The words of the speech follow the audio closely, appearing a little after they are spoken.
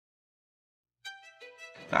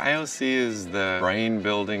The IOC is the brain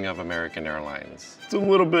building of American Airlines. It's a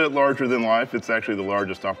little bit larger than life. It's actually the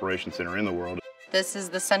largest operation center in the world. This is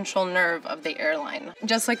the central nerve of the airline.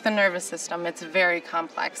 Just like the nervous system, it's very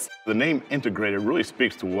complex. The name integrated really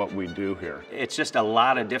speaks to what we do here. It's just a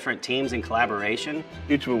lot of different teams in collaboration.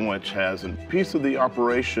 Each of them which has a piece of the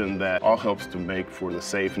operation that all helps to make for the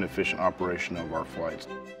safe and efficient operation of our flights.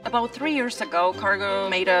 About 3 years ago, Cargo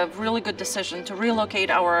made a really good decision to relocate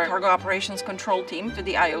our cargo operations control team to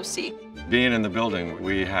the IOC. Being in the building,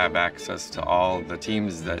 we have access to all the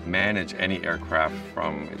teams that manage any aircraft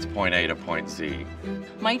from its point A to point Z.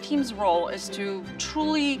 My team's role is to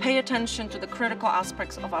truly pay attention to the critical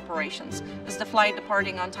aspects of operations. Is the flight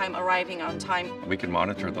departing on time, arriving on time? We can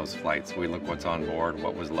monitor those flights. We look what's on board,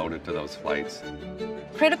 what was loaded to those flights.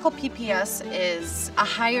 Critical PPS is a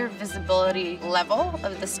higher visibility level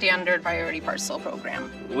of the standard priority parcel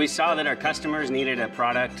program. We saw that our customers needed a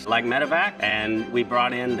product like Medevac, and we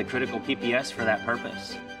brought in the critical PPS for that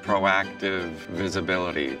purpose. Proactive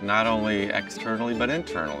visibility, not only externally but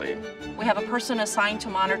internally. We have a person assigned to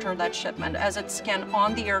monitor that shipment as it's scanned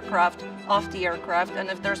on the aircraft, off the aircraft, and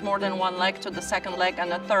if there's more than one leg, to the second leg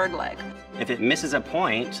and the third leg. If it misses a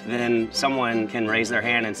point, then someone can raise their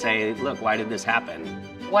hand and say, look, why did this happen?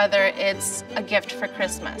 Whether it's a gift for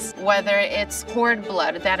Christmas, whether it's cord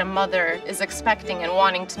blood that a mother is expecting and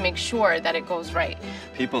wanting to make sure that it goes right.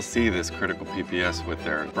 People see this critical PPS with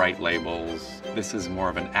their bright labels. This is more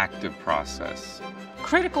of an active process.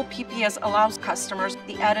 Critical PPS allows customers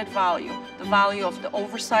the added value, the value of the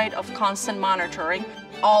oversight of constant monitoring.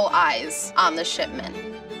 All eyes on the shipment.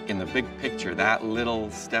 In the big picture, that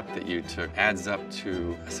little step that you took adds up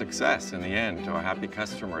to a success in the end, to a happy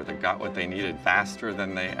customer that got what they needed faster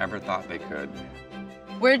than they ever thought they could.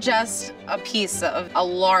 We're just a piece of a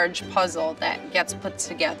large puzzle that gets put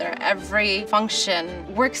together. Every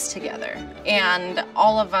function works together, and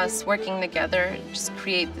all of us working together just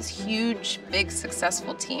create this huge, big,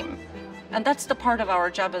 successful team. And that's the part of our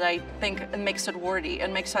job that I think makes it worthy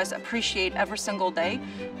and makes us appreciate every single day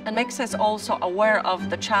and makes us also aware of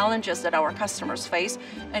the challenges that our customers face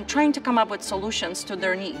and trying to come up with solutions to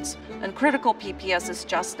their needs. And critical PPS is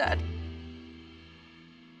just that.